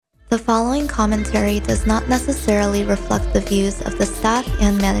The following commentary does not necessarily reflect the views of the staff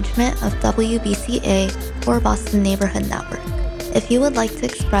and management of WBCA or Boston Neighborhood Network. If you would like to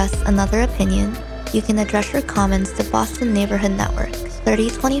express another opinion, you can address your comments to Boston Neighborhood Network,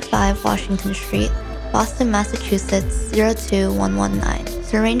 3025 Washington Street, Boston, Massachusetts 02119.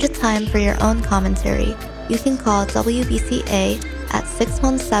 To arrange a time for your own commentary, you can call WBCA at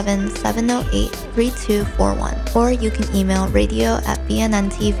 617-708-3241, or you can email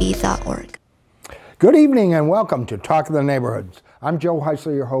radio@bnntv.org. Good evening and welcome to Talk of the Neighborhoods. I'm Joe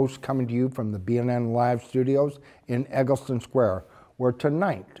Heisler, your host, coming to you from the BNN Live studios in Eggleston Square, where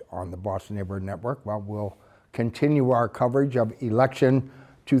tonight on the Boston Neighborhood Network, we'll continue our coverage of election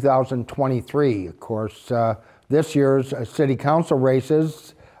 2023. Of course, this year's city council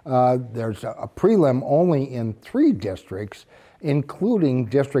races, there's a prelim only in 3 districts, including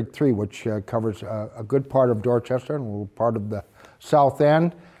District 3, which covers a good part of Dorchester and a little part of the South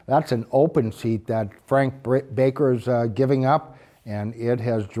End. That's an open seat that Frank Baker is giving up, and it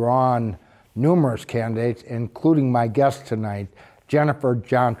has drawn numerous candidates, including my guest tonight, Jennifer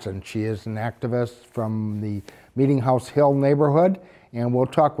Johnson. She is an activist from the Meeting House Hill neighborhood, and we'll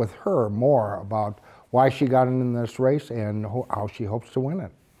talk with her more about why she got in this race and how she hopes to win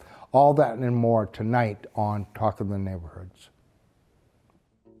it. All that and more tonight on Talk of the Neighborhoods.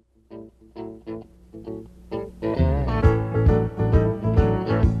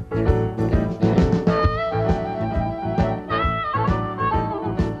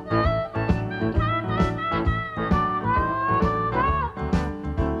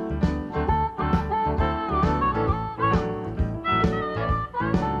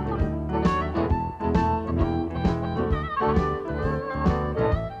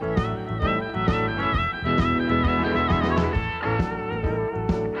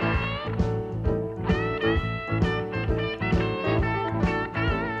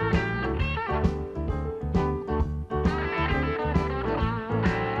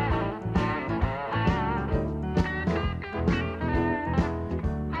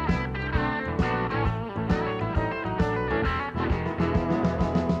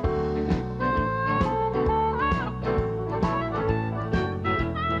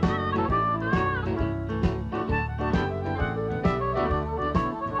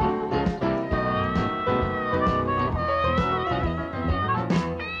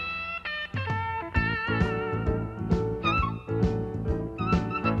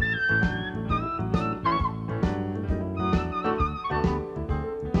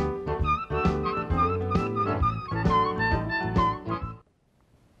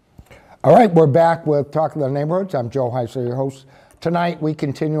 All right, we're back with Talk of the Neighborhoods. I'm Joe Heisler, your host. Tonight, we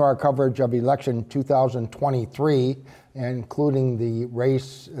continue our coverage of election 2023, including the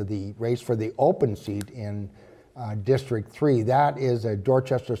race for the open seat in District 3. That is a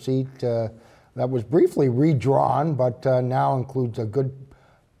Dorchester seat that was briefly redrawn, but now includes a good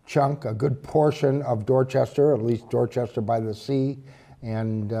chunk, a good portion of Dorchester, at least Dorchester by the Sea,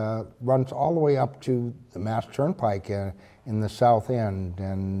 and runs all the way up to the Mass Turnpike in the South End.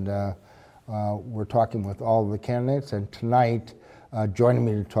 And we're talking with all of the candidates, and tonight, joining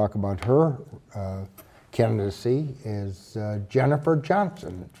me to talk about her candidacy is Jennifer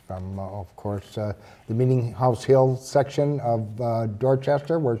Johnson from, of course, the Meeting House Hill section of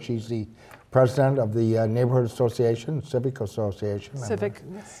Dorchester, where she's the president of the Neighborhood Association, Civic Association.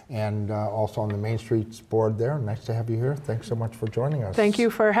 Yes. And also on the Main Streets board there. Nice to have you here. Thanks so much for joining us. Thank you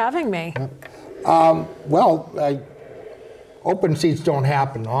for having me. Open seats don't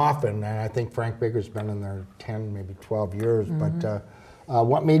happen often, and I think Frank Baker's been in there 10, maybe 12 years, but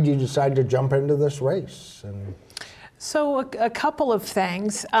what made you decide to jump into this race? So a couple of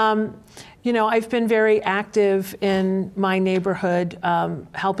things. I've been very active in my neighborhood,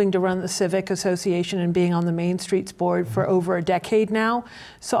 helping to run the Civic Association and being on the Main Streets board for over a decade now.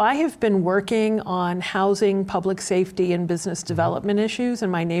 So I have been working on housing, public safety, and business development issues in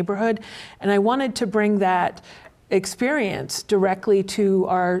my neighborhood, and I wanted to bring that experience directly to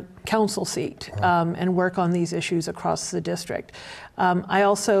our council seat and work on these issues across the district. I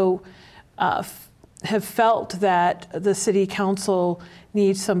also have felt that the city council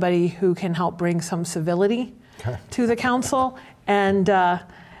needs somebody who can help bring some civility to the council, and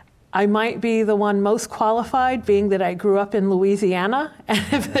I might be the one most qualified, being that I grew up in Louisiana, and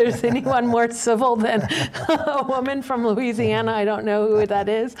if there's anyone more civil than a woman from Louisiana, I don't know who that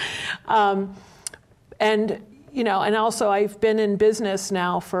is. And also I've been in business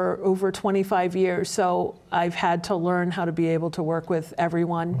now for over 25 years, so I've had to learn how to be able to work with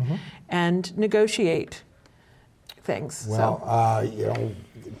everyone and negotiate things. Well,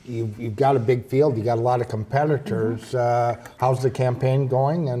 you've got a big field. You got a lot of competitors. How's the campaign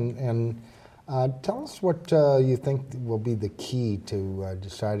going? And tell us what you think will be the key to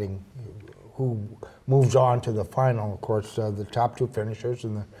deciding who moves on to the final. Of course, the top two finishers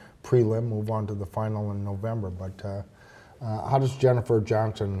in the prelim move on to the final in November. But how does Jennifer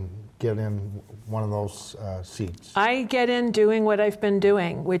Johnson get in one of those seats? I get in doing what I've been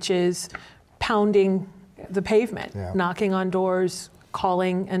doing, which is pounding the pavement, knocking on doors,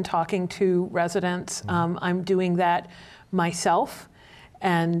 calling and talking to residents. I'm doing that myself,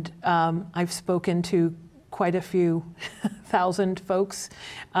 and I've spoken to quite a few thousand folks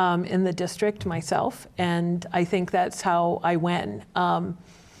in the district myself, and I think that's how I win. A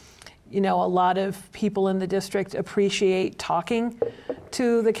lot of people in the district appreciate talking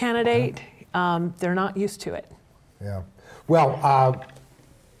to the candidate. They're not used to it. Yeah. Well,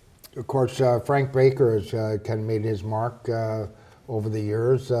 of course, Frank Baker has kind of made his mark over the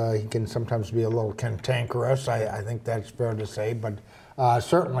years. He can sometimes be a little cantankerous. I think that's fair to say, but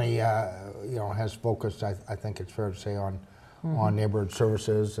certainly, has focused. I think it's fair to say on neighborhood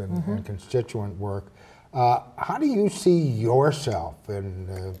services and constituent work. How do you see yourself in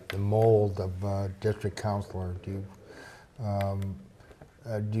the mold of district councilor? Do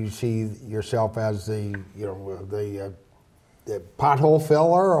you see yourself as the pothole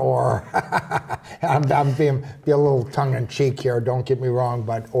filler, or I'm being a little tongue in cheek here? Don't get me wrong,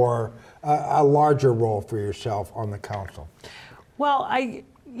 or a larger role for yourself on the council? Well, I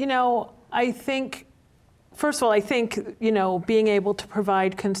think. First of all, I think, being able to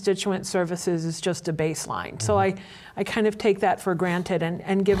provide constituent services is just a baseline. So I kind of take that for granted.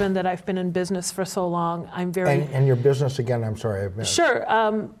 And given that I've been in business for so long, I'm very... And your business, again, I'm sorry. Sure.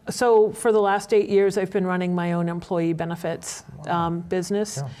 So for the last 8 years, I've been running my own employee benefits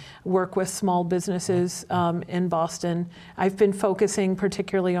business, work with small businesses in Boston. I've been focusing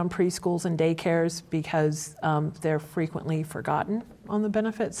particularly on preschools and daycares because they're frequently forgotten on the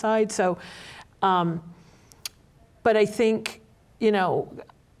benefit side. So... But I think,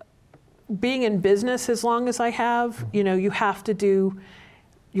 being in business as long as I have, you have to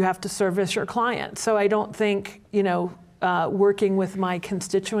service your clients. So I don't think, working with my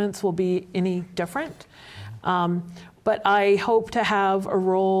constituents will be any different. But I hope to have a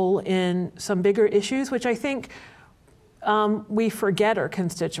role in some bigger issues, which I think we forget are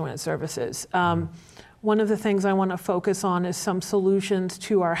constituent services. One of the things I want to focus on is some solutions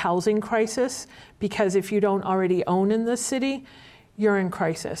to our housing crisis, because if you don't already own in this city, you're in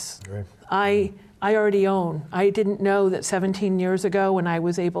crisis. Right. I already own. I didn't know that 17 years ago, when I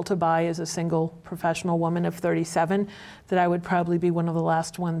was able to buy as a single professional woman of 37, that I would probably be one of the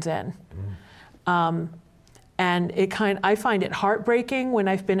last ones in. And I find it heartbreaking when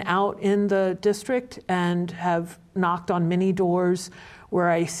I've been out in the district and have knocked on many doors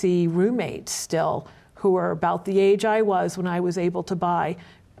where I see roommates still who are about the age I was when I was able to buy,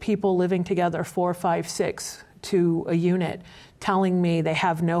 people living together 4, 5, 6 to a unit, telling me they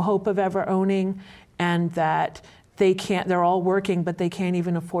have no hope of ever owning, and that they're all working, but they can't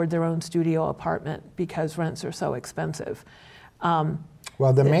even afford their own studio apartment because rents are so expensive.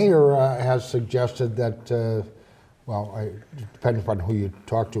 Well, the mayor has suggested that, depending upon who you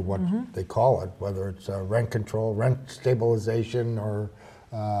talk to, what they call it, whether it's rent control, rent stabilization, or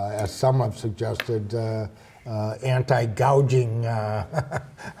as some have suggested, anti-gouging.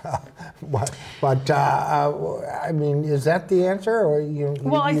 But I mean, is that the answer? Or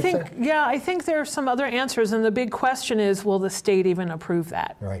I think there are some other answers, and the big question is, will the state even approve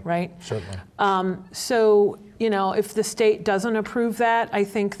that? Right? Certainly. So, if the state doesn't approve that, I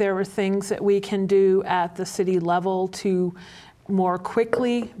think there are things that we can do at the city level to more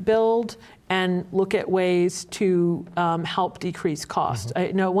quickly build and look at ways to help decrease cost.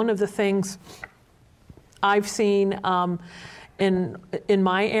 I know one of the things I've seen in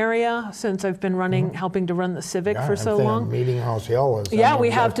my area since I've been helping to run the Civic for so long. Meeting House Hill is. Yeah, we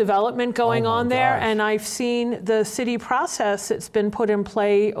have development going on there, and I've seen the city process that's been put in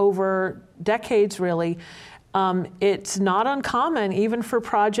play over decades, really. It's not uncommon, even for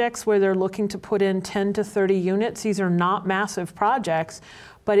projects where they're looking to put in 10 to 30 units. These are not massive projects,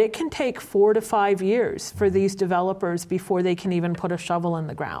 but it can take 4 to 5 years for these developers before they can even put a shovel in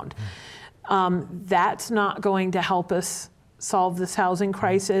the ground. That's not going to help us solve this housing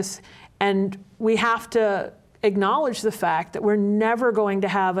crisis, and we have to acknowledge the fact that we're never going to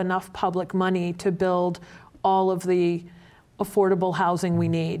have enough public money to build all of the affordable housing we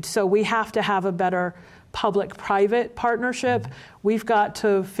need. So we have to have a better public-private partnership. We've got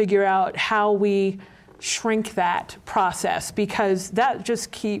to figure out how we shrink that process, because that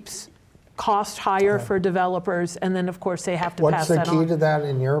just keeps cost higher for developers, and then of course they have to pass that on. What's the key to that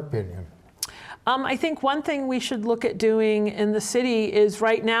in your opinion? I think one thing we should look at doing in the city is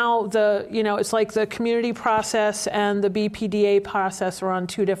right now it's like the community process and the BPDA process are on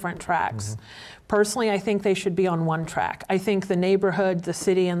two different tracks. Personally, I think they should be on one track. I think the neighborhood, the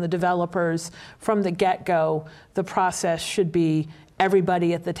city, and the developers, from the get-go, the process should be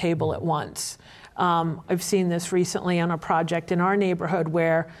everybody at the table at once. I've seen this recently on a project in our neighborhood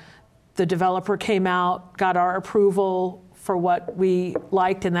where the developer came out, got our approval for what we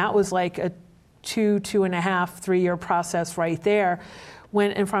liked, and that was like a 2.5, 3 year process right there.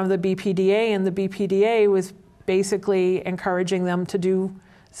 Went in front of the BPDA, and the BPDA was basically encouraging them to do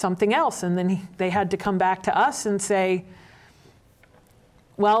something else. And then they had to come back to us and say,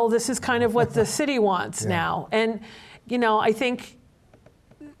 well, this is kind of what the city wants now. And, I think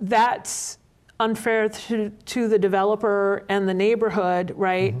that's unfair to the developer and the neighborhood,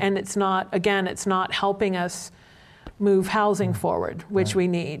 right? And it's not helping us move housing forward, which we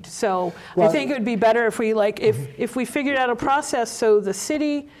need. So I think it would be better if we if we figured out a process so the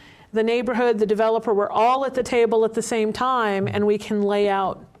city, the neighborhood, the developer were all at the table at the same time, and we can lay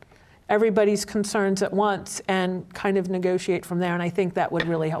out everybody's concerns at once and kind of negotiate from there. And I think that would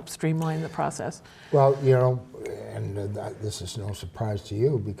really help streamline the process. Well, and this is no surprise to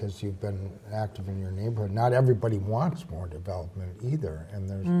you because you've been active in your neighborhood. Not everybody wants more development either, and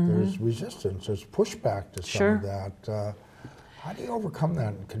there's resistance, there's pushback to some of that. How do you overcome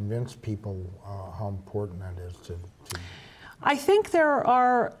that and convince people how important that is to I think there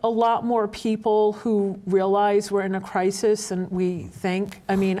are a lot more people who realize we're in a crisis than we think.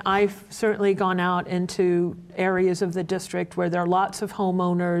 I mean, I've certainly gone out into areas of the district where there are lots of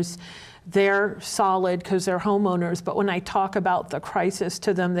homeowners. They're solid because they're homeowners, but when I talk about the crisis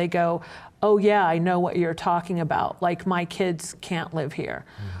to them, they go, oh yeah, I know what you're talking about. Like, my kids can't live here.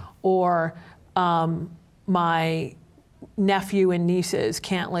 Or my nephew and nieces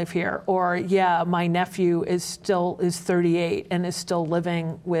can't live here. Or yeah, my nephew is 38 and is still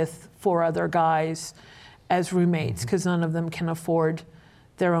living with 4 other guys as roommates because none of them can afford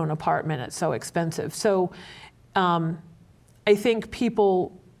their own apartment. It's so expensive. So I think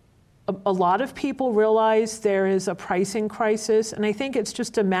a lot of people realize there is a pricing crisis, and I think it's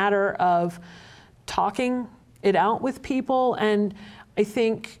just a matter of talking it out with people. And I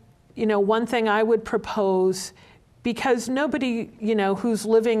think, one thing I would propose, because nobody, who's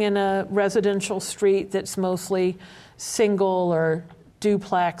living in a residential street that's mostly single or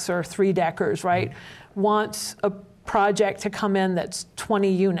duplex or 3-deckers, right, wants a project to come in that's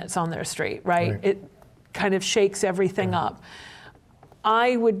 20 units on their street, right? It kind of shakes everything up.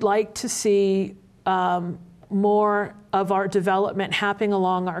 I would like to see more of our development happening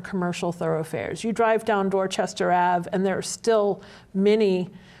along our commercial thoroughfares. You drive down Dorchester Ave, and there are still many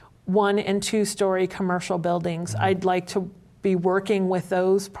 1- and 2-story commercial buildings. I'd like to be working with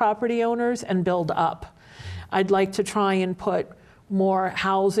those property owners and build up. I'd like to try and put more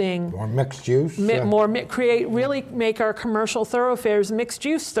housing, more mixed use, really make our commercial thoroughfares mixed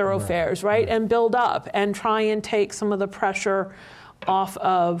use thoroughfares, right? And build up and try and take some of the pressure off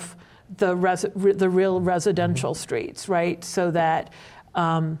of the real residential streets, right? So that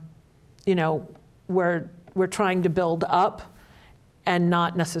we're trying to build up and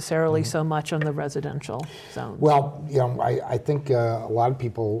not necessarily so much on the residential zones. Well, I think a lot of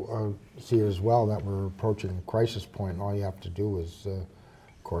people see it as well that we're approaching a crisis point, and all you have to do is, of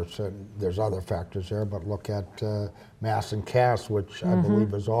course, there's other factors there, but look at Mass and Cass, which I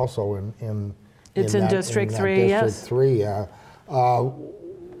believe is also in District 3, yes. District 3.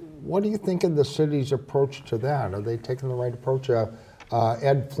 What do you think of the city's approach to that? Are they taking the right approach?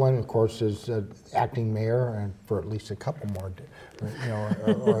 Ed Flynn, of course, is acting mayor, and for at least a couple more,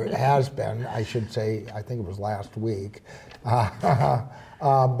 or has been, I should say. I think it was last week,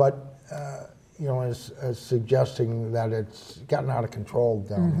 but is suggesting that it's gotten out of control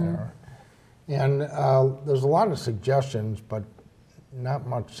down there, and there's a lot of suggestions, but not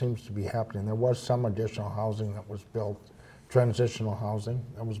much seems to be happening. There was some additional housing that was built, transitional housing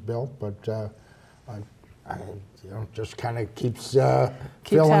that was built, but just kind of keeps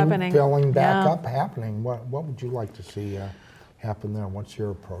filling back up, happening. What would you like to see happen there? What's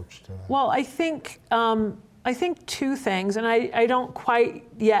your approach to that? Well, I think two things, and I don't quite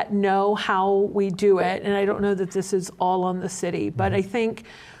yet know how we do it, and I don't know that this is all on the city, but I think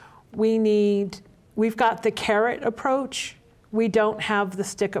we've got the carrot approach. We don't have the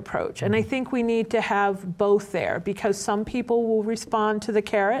stick approach. And I think we need to have both there, because some people will respond to the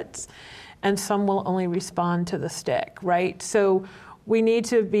carrots and some will only respond to the stick, right? So we need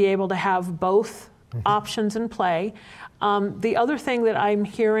to be able to have both options in play. The other thing that I'm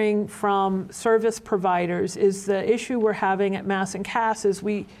hearing from service providers is the issue we're having at Mass and Cass is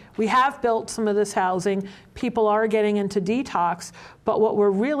we have built some of this housing. People are getting into detox, but what we're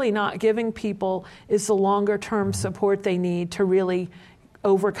really not giving people is the longer term support they need to really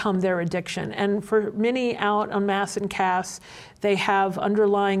overcome their addiction. And for many out on Mass and Cass, they have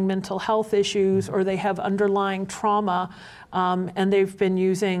underlying mental health issues or they have underlying trauma, and they've been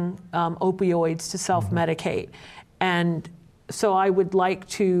using opioids to self-medicate. And so I would like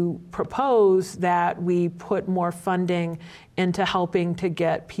to propose that we put more funding into helping to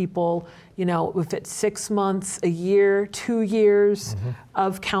get people, you know, if it's 6 months, a year, 2 years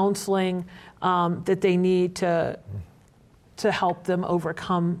of counseling that they need to help them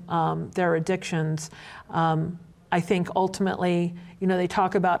overcome their addictions. I think ultimately, you know, they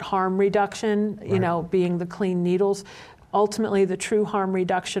talk about harm reduction, you know, being the clean needles. Ultimately, the true harm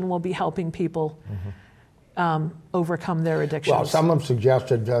reduction will be helping people overcome their addictions. Well, some have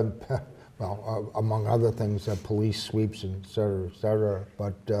suggested, among other things, police sweeps, et cetera,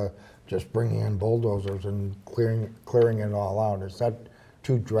 but just bringing in bulldozers and clearing it all out. Is that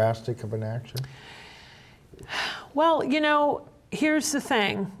too drastic of an action? Well, you know, here's the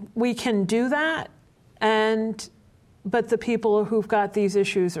thing. We can do that, but the people who've got these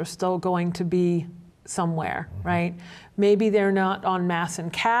issues are still going to be somewhere, right? Maybe they're not on Mass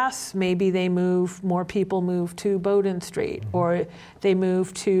and Cass. Maybe more people move to Bowdoin Street, or they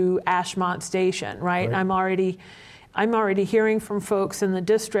move to Ashmont Station, right? I'm already hearing from folks in the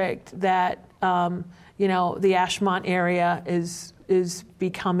district that you know, the Ashmont area is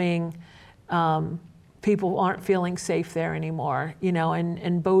becoming people aren't feeling safe there anymore, you know. And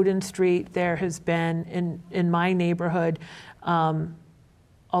in Bowdoin Street, there has been in my neighborhood.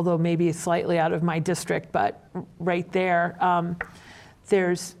 Although maybe it's slightly out of my district, but right there,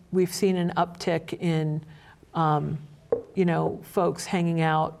 we've seen an uptick in, you know, folks hanging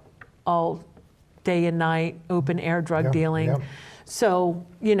out all day and night, open air drug dealing. So,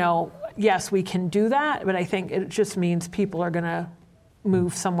 you know, yes, we can do that, but I think it just means people are going to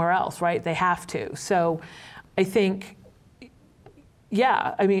move somewhere else, right? They have to. So I think,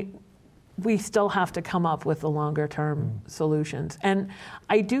 yeah, I mean, we still have to come up with the longer term solutions. And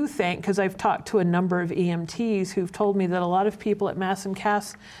I do think, because I've talked to a number of EMTs who've told me that a lot of people at Mass and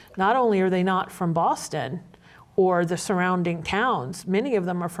Cass, not only are they not from Boston or the surrounding towns, many of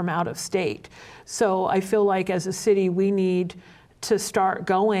them are from out of state. So I feel like as a city, we need to start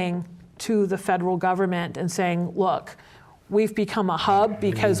going to the federal government and saying, look, we've become a hub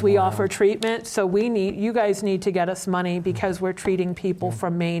because we offer treatment, so you guys need to get us money because we're treating people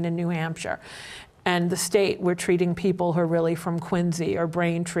from Maine and New Hampshire. And the state, we're treating people who are really from Quincy or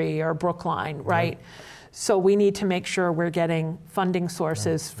Braintree or Brookline, right? So we need to make sure we're getting funding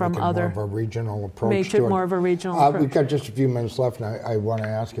sources from other. More of a regional approach. Make it more of a regional approach. We've got just a few minutes left, and I want to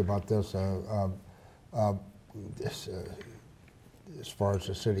ask you about this. As far as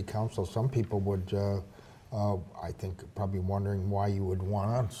the city council, some people would. I think probably wondering why you would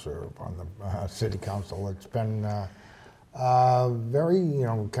want to serve on the city council. It's been very, you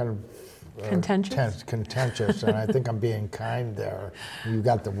know, kind of contentious, and I think I'm being kind there. You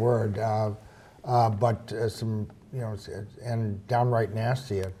got the word, but some, you know, and downright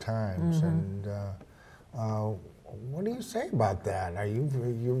nasty at times. And what do you say about that? Are you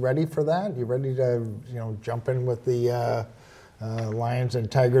ready for that? You ready to, you know, jump in with the lions and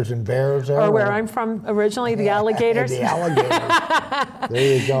tigers and bears there? Or where I'm from originally, the alligators. The alligators.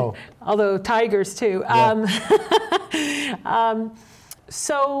 There you go. Although tigers too.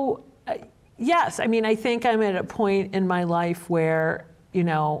 So yes, I mean, I think I'm at a point in my life where, you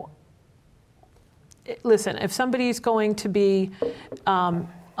know, listen, if somebody's going to be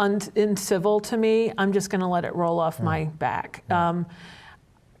uncivil to me, I'm just going to let it roll off my back.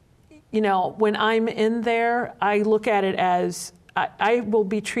 You know, when I'm in there, I look at it as I will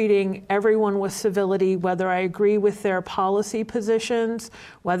be treating everyone with civility, whether I agree with their policy positions,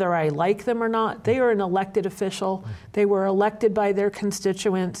 whether I like them or not. They are an elected official. They were elected by their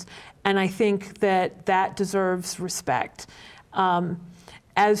constituents, and I think that deserves respect.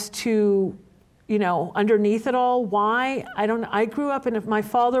 As to, you know, underneath it all, why? I don't know. I grew up my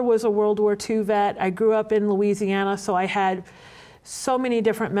father was a World War II vet. I grew up in Louisiana, so I had so many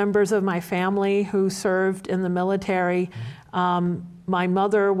different members of my family who served in the military. My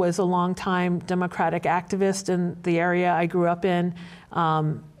mother was a longtime Democratic activist in the area I grew up in.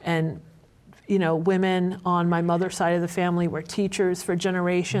 And, you know, women on my mother's side of the family were teachers for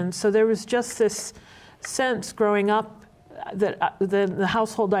generations. So there was just this sense growing up that the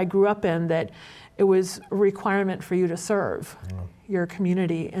household I grew up in that it was a requirement for you to serve your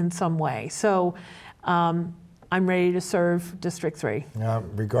community in some way. So I'm ready to serve District 3.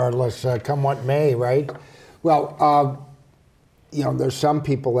 Regardless, come what may, right? Well, there's some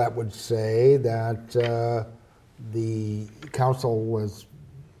people that would say that the council was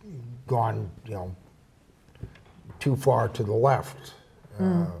gone, too far to the left.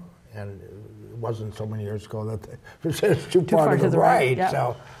 And it wasn't so many years ago that it's too far to the right. Yeah.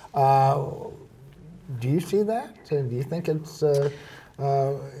 So, do you see that? Do you think it's,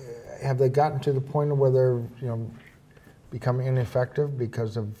 have they gotten to the point where they're, become ineffective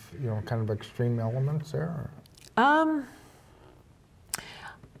because of, kind of extreme elements there? I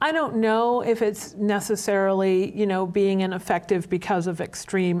don't know if it's necessarily, being ineffective because of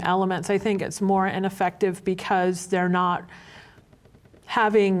extreme elements. I think it's more ineffective because they're not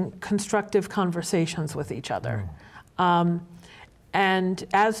having constructive conversations with each other. And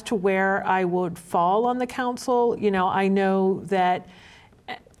as to where I would fall on the council, I know that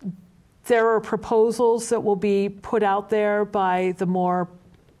there are proposals that will be put out there by the more,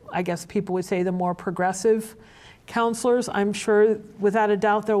 I guess people would say, the more progressive councilors. I'm sure, without a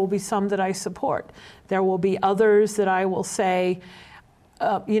doubt, there will be some that I support. There will be others that I will say,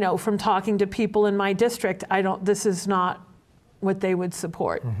 from talking to people in my district, this is not what they would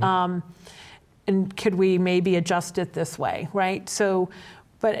support. And could we maybe adjust it this way, right? So,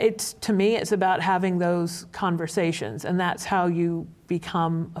 but to me, it's about having those conversations, and that's how you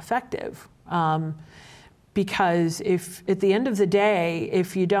become effective. Because if, at the end of the day,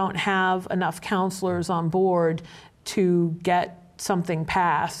 if you don't have enough counselors on board to get something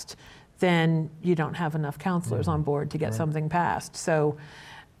passed, then you don't have enough counselors on board to get something passed. So,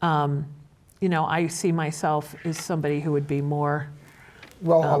 I see myself as somebody who would be more.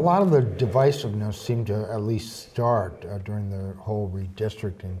 Well, a lot of the divisiveness seemed to at least start during the whole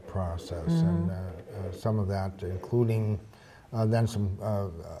redistricting process, and some of that, including then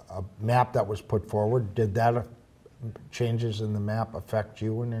a map that was put forward. Did that changes in the map affect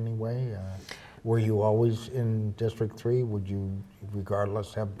you in any way? Were you always in District 3? Would you,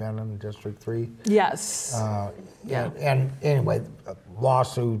 regardless, have been in District 3? Yes. And anyway,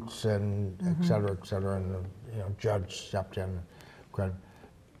 lawsuits and et cetera, and the judge stepped in.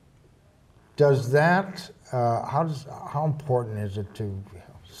 Does that? How important is it to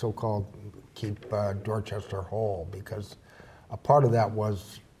so-called keep Dorchester whole? Because a part of that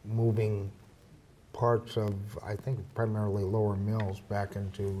was moving parts of, I think, primarily Lower Mills back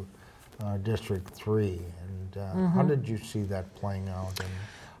into District 3. And how did you see that playing out? And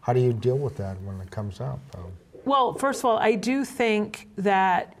how do you deal with that when it comes up? Well, first of all, I do think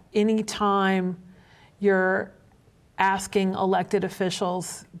that any time you're asking elected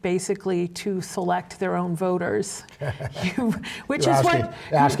officials basically to select their own voters, which is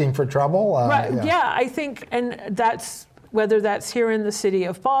asking for trouble. Right, yeah, I think, and that's whether that's here in the city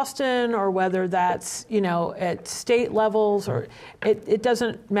of Boston or whether that's at state levels, or it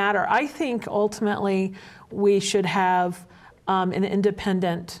doesn't matter. I think ultimately we should have an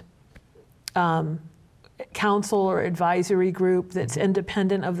independent council or advisory group that's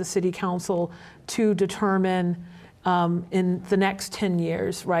independent of the city council to determine in the next 10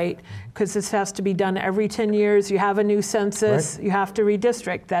 years, right? Because this has to be done every 10 years. You have a new census, you have to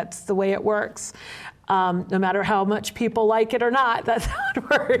redistrict. That's the way it works. No matter how much people like it or not, that's how it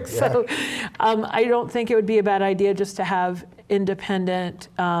works. Yeah. So I don't think it would be a bad idea just to have independent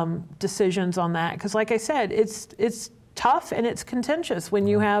decisions on that. Because like I said, it's tough and it's contentious when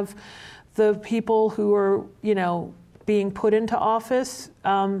you have the people who are, being put into office,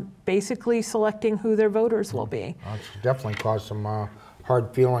 basically selecting who their voters will be. It's definitely caused some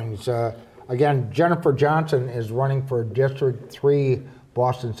hard feelings. Again, Jennifer Johnson is running for District 3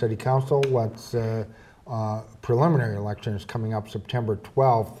 Boston City Council. What's preliminary election is coming up September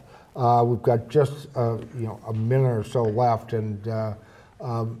 12th. We've got just a minute or so left, and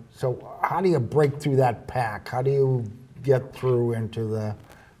so how do you break through that pack? How do you get through into the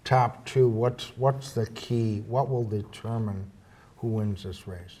top two? What's the key? What will determine who wins this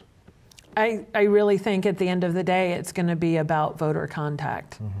race? I really think at the end of the day, it's going to be about voter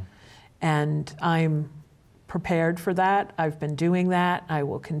contact. And I'm prepared for that. I've been doing that. I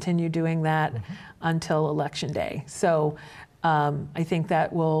will continue doing that until Election Day. So I think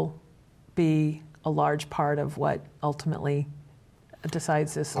that will be a large part of what ultimately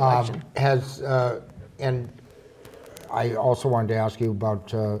decides this election. And I also wanted to ask you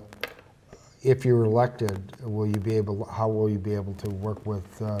about if you're elected, how will you be able to work with,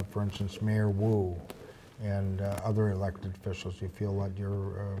 for instance, Mayor Wu and other elected officials? Do you feel that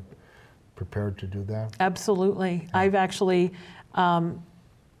you're prepared to do that? Absolutely. I've actually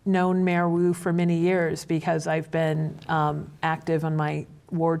known Mayor Wu for many years because I've been active on my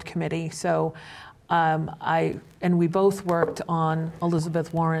ward committee. So we both worked on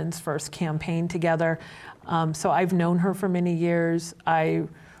Elizabeth Warren's first campaign together. So I've known her for many years. I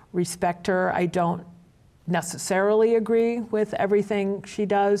respect her. I don't necessarily agree with everything she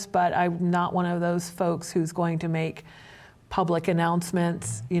does, but I'm not one of those folks who's going to make public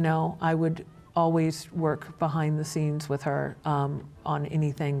announcements. I would always work behind the scenes with her on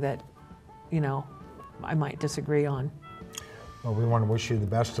anything that, I might disagree on. Well, we want to wish you the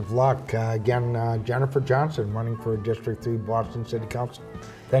best of luck. Again, Jennifer Johnson, running for District 3 Boston City Council.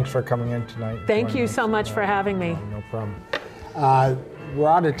 Thanks for coming in tonight. Thank you so much for having me. No problem. We're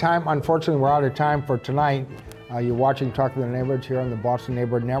out of time. Unfortunately, we're out of time for tonight. You're watching Talk to the Neighborhoods here on the Boston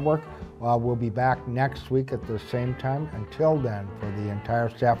Neighborhood Network. We'll be back next week at the same time. Until then, for the entire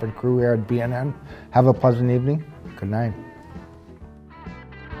staff and crew here at BNN, have a pleasant evening. Good night.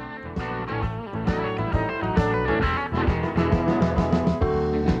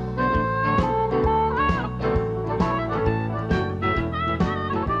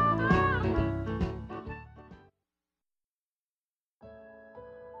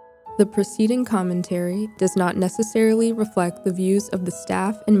 The preceding commentary does not necessarily reflect the views of the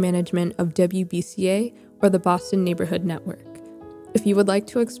staff and management of WBCA or the Boston Neighborhood Network. If you would like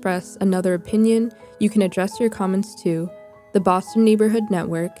to express another opinion, you can address your comments to the Boston Neighborhood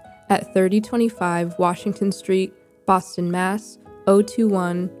Network at 3025 Washington Street, Boston, Mass.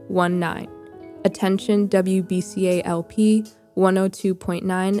 02119. Attention WBCA LP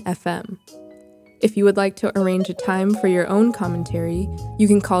 102.9 FM. If you would like to arrange a time for your own commentary, you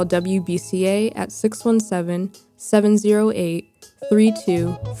can call WBCA at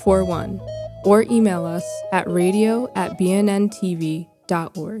 617-708-3241 or email us at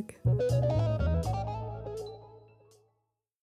radio@bnntv.org.